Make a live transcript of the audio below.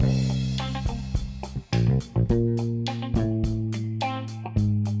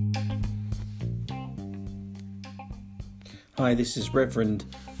Hi, this is Reverend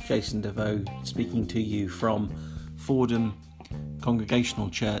Jason DeVoe speaking to you from Fordham Congregational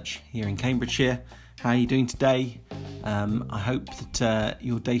Church here in Cambridgeshire. How are you doing today? I hope that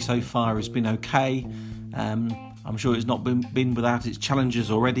your day so far has been okay. I'm sure it's not been without its challenges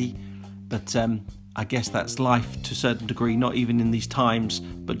already, but I guess that's life to a certain degree, not even in these times,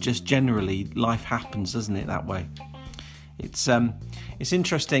 but just generally life happens, doesn't it, that way? It's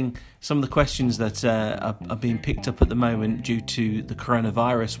interesting, some of the questions that are being picked up at the moment due to the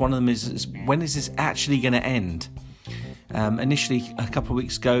coronavirus. One of them is when is this actually going to end? Initially, a couple of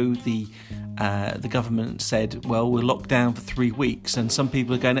weeks ago, the government said, well, we'll lock down for 3 weeks, and some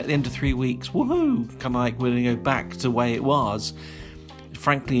people are going, at the end of 3 weeks, woohoo, kind of like we're going to go back to the way it was.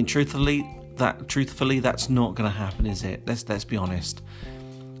 Frankly and truthfully, that's not going to happen, is it? Let's be honest.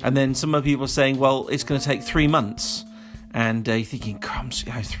 And then some of the people are saying, well, it's going to take 3 months. And you're thinking, crumbs,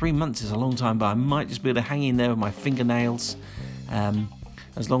 3 months is a long time, but I might just be able to hang in there with my fingernails.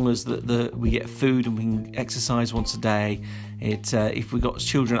 As long as we get food and we can exercise once a day. If we've got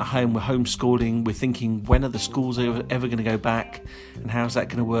children at home, we're homeschooling, we're thinking, when are the schools ever going to go back? And how's that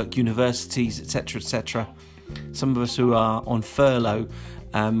going to work? Universities, etc., etc. Some of us who are on furlough,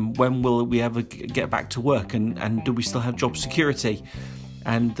 when will we ever get back to work? And do we still have job security?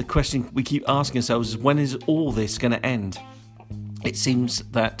 And the question we keep asking ourselves is, when is all this going to end? It seems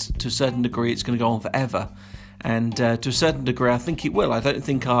that to a certain degree it's going to go on forever. And to a certain degree I think it will. I don't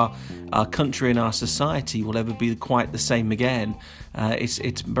think our country and our society will ever be quite the same again.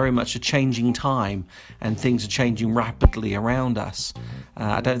 It's very much a changing time, and things are changing rapidly around us.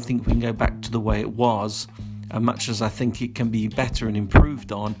 I don't think we can go back to the way it was, much as I think it can be better and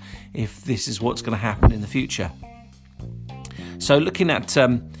improved on if this is what's going to happen in the future. So looking at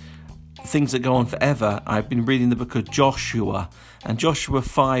things that go on forever, I've been reading the book of Joshua, and Joshua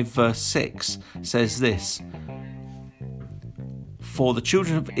 5 verse 6 says this: "For the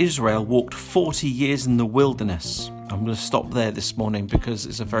children of Israel walked 40 years in the wilderness." I'm going to stop there this morning because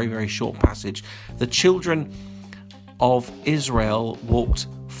it's a very, very short passage. The children of Israel walked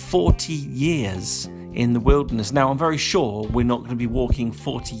 40 years in the wilderness. Now, I'm very sure we're not going to be walking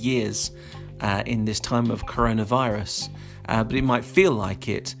 40 years in this time of coronavirus. But it might feel like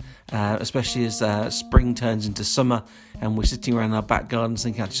it, especially as spring turns into summer and we're sitting around our back gardens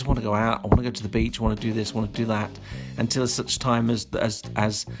thinking, I just want to go out, I want to go to the beach, I want to do this, I want to do that, until such time as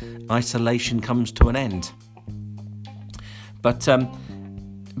isolation comes to an end. But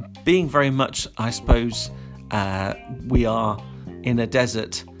being very much, I suppose, we are in a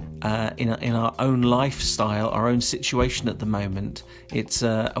desert, in our own lifestyle, our own situation at the moment. It's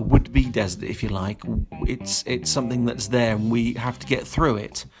a would-be desert, if you like. It's something that's there, and we have to get through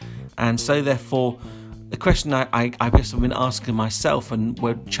it. And so, therefore, the question I guess I've been asking myself, and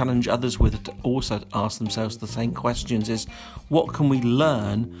would challenge others with to also ask themselves the same questions, is what can we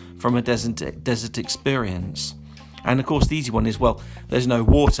learn from a desert experience? And of course, the easy one is, well, there's no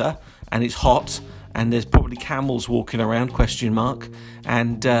water, and it's hot, and there's probably camels walking around, ?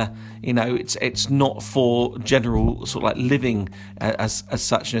 And it's not for general sort of like living as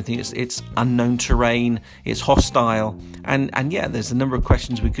such. I think it's unknown terrain, it's hostile, and yeah, there's a number of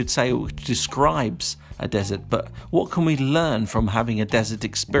questions we could say which describes a desert. But what can we learn from having a desert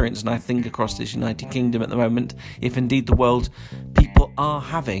experience? And I think across this United Kingdom at the moment, if indeed the world, people are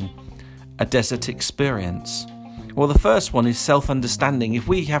having a desert experience. Well, the first one is self-understanding. If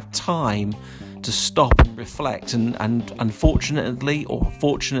we have time to stop and reflect, and unfortunately or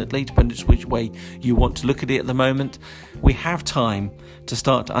fortunately, depending on which way you want to look at it at the moment, we have time to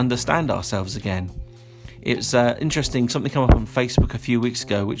start to understand ourselves again. It's interesting, something came up on Facebook a few weeks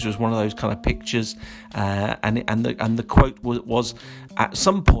ago, which was one of those kind of pictures, and the quote was, at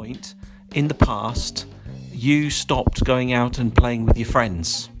some point in the past, you stopped going out and playing with your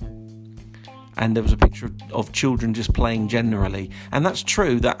friends. And there was a picture of children just playing generally. And that's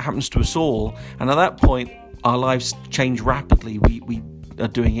true, that happens to us all. And at that point, our lives change rapidly. We are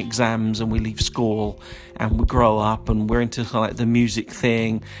doing exams and we leave school and we grow up and we're into like the music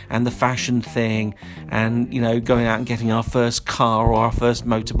thing and the fashion thing and, going out and getting our first car or our first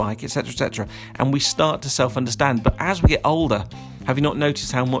motorbike, etc., etc. And we start to self-understand. But as we get older, have you not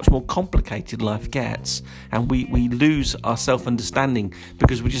noticed how much more complicated life gets? And we lose our self-understanding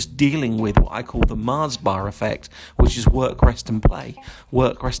because we're just dealing with what I call the Mars bar effect, which is work, rest and play,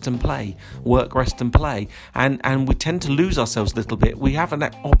 work, rest and play, work, rest and play. And we tend to lose ourselves a little bit. We have an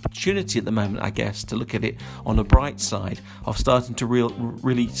opportunity at the moment, I guess, to look at it on a bright side of starting to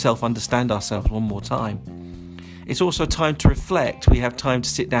really self-understand ourselves one more time. It's also time to reflect. We have time to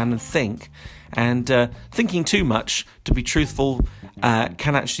sit down and think. And thinking too much, to be truthful,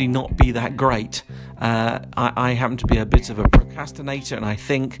 can actually not be that great. I happen to be a bit of a procrastinator, and I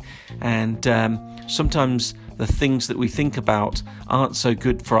think, and sometimes the things that we think about aren't so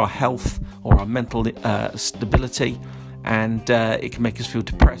good for our health or our mental stability, and it can make us feel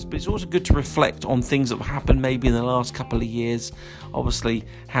depressed. But it's also good to reflect on things that have happened maybe in the last couple of years. Obviously,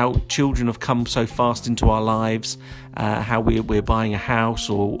 how children have come so fast into our lives, how we're buying a house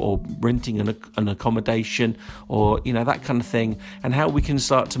or renting an accommodation, or that kind of thing, and how we can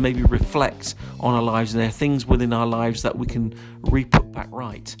start to maybe reflect on our lives. And there are things within our lives that we can re-put back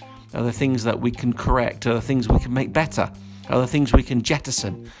right. Are there things that we can correct? Are there things we can make better? Are there things we can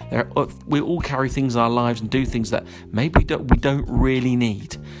jettison? We all carry things in our lives and do things that maybe we don't really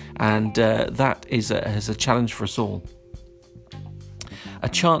need, and that is a challenge for us all. A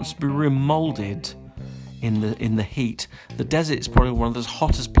chance to be remoulded in the heat. The desert is probably one of the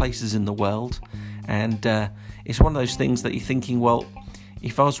hottest places in the world, and it's one of those things that you're thinking, well,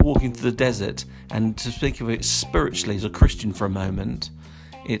 if I was walking through the desert, and to speak of it spiritually as a Christian for a moment,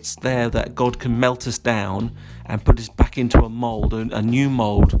 it's there that God can melt us down and put us back into a mould, a new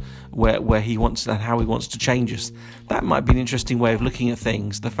mould, where He wants and how He wants to change us. That might be an interesting way of looking at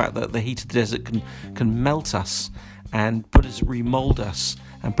things. The fact that the heat of the desert can melt us and put us, remould us,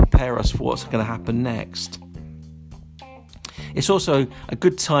 and prepare us for what's going to happen next. It's also a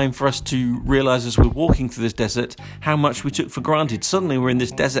good time for us to realise as we're walking through this desert how much we took for granted. Suddenly we're in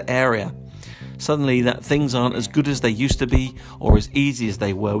this desert area. Suddenly that things aren't as good as they used to be or as easy as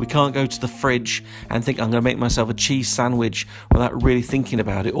they were. We can't go to the fridge and think I'm going to make myself a cheese sandwich without really thinking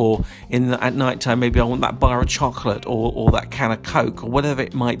about it, or at night time maybe I want that bar of chocolate or that can of Coke or whatever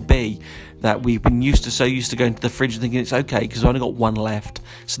it might be that we've been so used to going to the fridge and thinking it's okay because I've only got one left,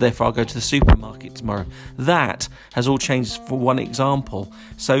 so therefore I'll go to the supermarket tomorrow. That has all changed, for one example.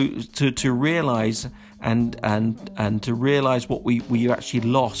 So to realise and to realise what we actually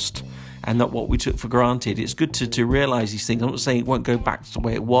lost and not what we took for granted. It's good to realise these things. I'm not saying it won't go back to the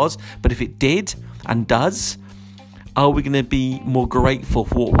way it was, but if it did and does, are we going to be more grateful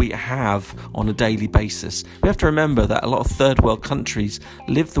for what we have on a daily basis? We have to remember that a lot of third world countries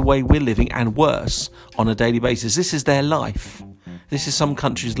live the way we're living and worse on a daily basis. This is their life. This is some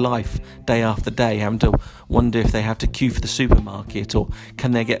countries' life day after day, having to wonder if they have to queue for the supermarket, or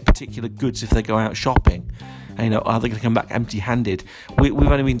can they get particular goods if they go out shopping. And, are they going to come back empty-handed? We've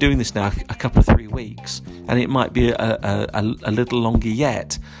only been doing this now a couple of 3 weeks, and it might be a little longer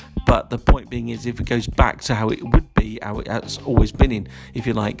yet. But the point being is, if it goes back to how it would be, how it has always been in, if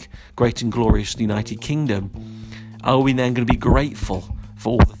you like, great and glorious United Kingdom, are we then going to be grateful for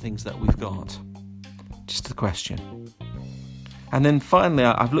all the things that we've got? Just a question. And then finally,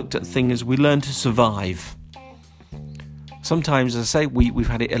 I've looked at things we learn to survive. Sometimes, as I say, we've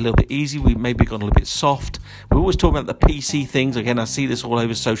had it a little bit easy. We've maybe gone a little bit soft. We always talk about the PC things. Again, I see this all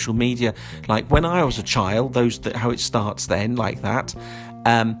over social media. Like when I was a child, how it starts then, like that.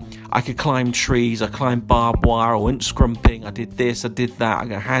 I could climb trees, I climbed barbed wire, I went scrumping, I did this, I did that,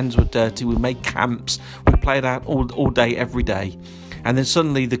 my hands were dirty, we made camps, we played out all day, every day. And then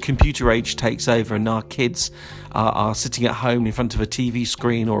suddenly the computer age takes over, and our kids are sitting at home in front of a TV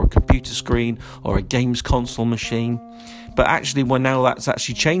screen or a computer screen or a games console machine. But actually, now that's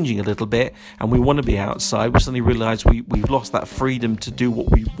actually changing a little bit, and we want to be outside. We suddenly realise we've lost that freedom to do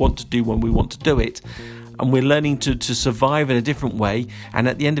what we want to do when we want to do it. And we're learning to survive in a different way. And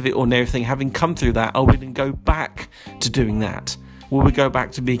at the end of it all and everything, having come through that, are we going to go back to doing that? Will we go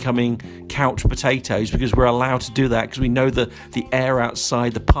back to becoming couch potatoes because we're allowed to do that, because we know the air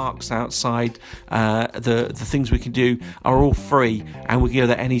outside, the parks outside, the things we can do are all free and we can go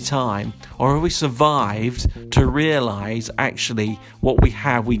there any time? Or have we survived to realise actually what we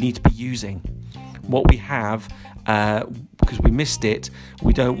have we need to be using? What we have, because we missed it,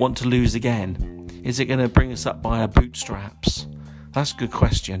 we don't want to lose again. Is it going to bring us up by our bootstraps? That's a good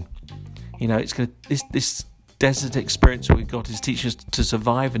question. It's going to this desert experience that we've got is teaching us to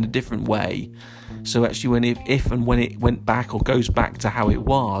survive in a different way. So actually, if and when it went back or goes back to how it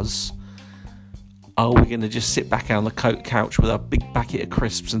was, are we going to just sit back on the couch with our big packet of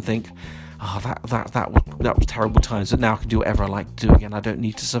crisps and think, that was terrible times, but now I can do whatever I like to do again. I don't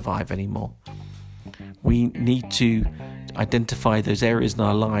need to survive anymore. We need to identify those areas in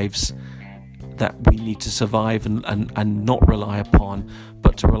our lives that we need to survive and not rely upon,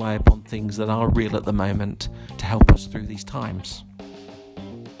 but to rely upon things that are real at the moment to help us through these times.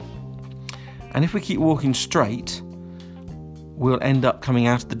 And if we keep walking straight, we'll end up coming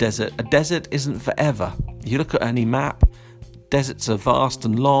out of the desert. A desert isn't forever. You look at any map, deserts are vast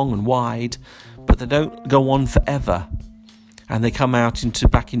and long and wide, but they don't go on forever. and they come out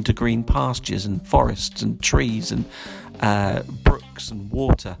back into green pastures and forests and trees and brooks and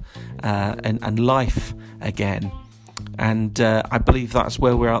water and life again. And I believe that's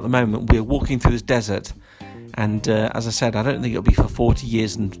where we're at the moment. We're walking through this desert, and as I said, I don't think it'll be for 40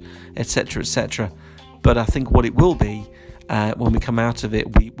 years and etc., etc. But I think what it will be, when we come out of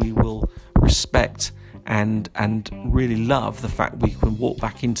it, we will respect and really love the fact we can walk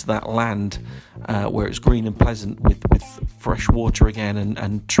back into that land where it's green and pleasant with fresh water again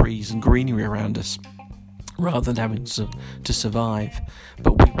and trees and greenery around us, rather than having to survive.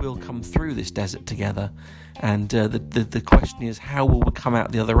 But we will come through this desert together, and the question is, how will we come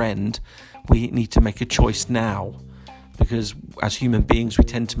out the other end? We need to make a choice now, because as human beings we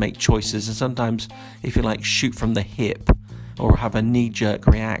tend to make choices, and sometimes, if you like, shoot from the hip or have a knee-jerk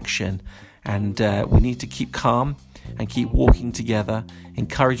reaction. And we need to keep calm and keep walking together,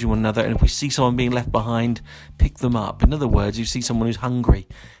 encouraging one another. And if we see someone being left behind, pick them up. In other words, if you see someone who's hungry,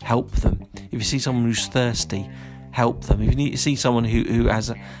 help them. If you see someone who's thirsty, help them. If you see someone who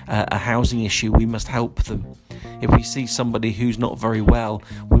has a housing issue, we must help them. If we see somebody who's not very well,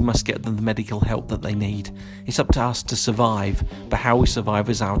 we must get them the medical help that they need. It's up to us to survive, but how we survive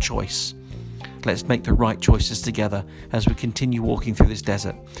is our choice. Let's make the right choices together as we continue walking through this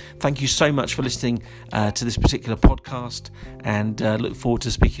desert. Thank you so much for listening to this particular podcast, and look forward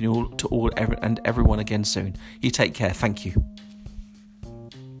to speaking to all and everyone again soon. You take care. Thank you.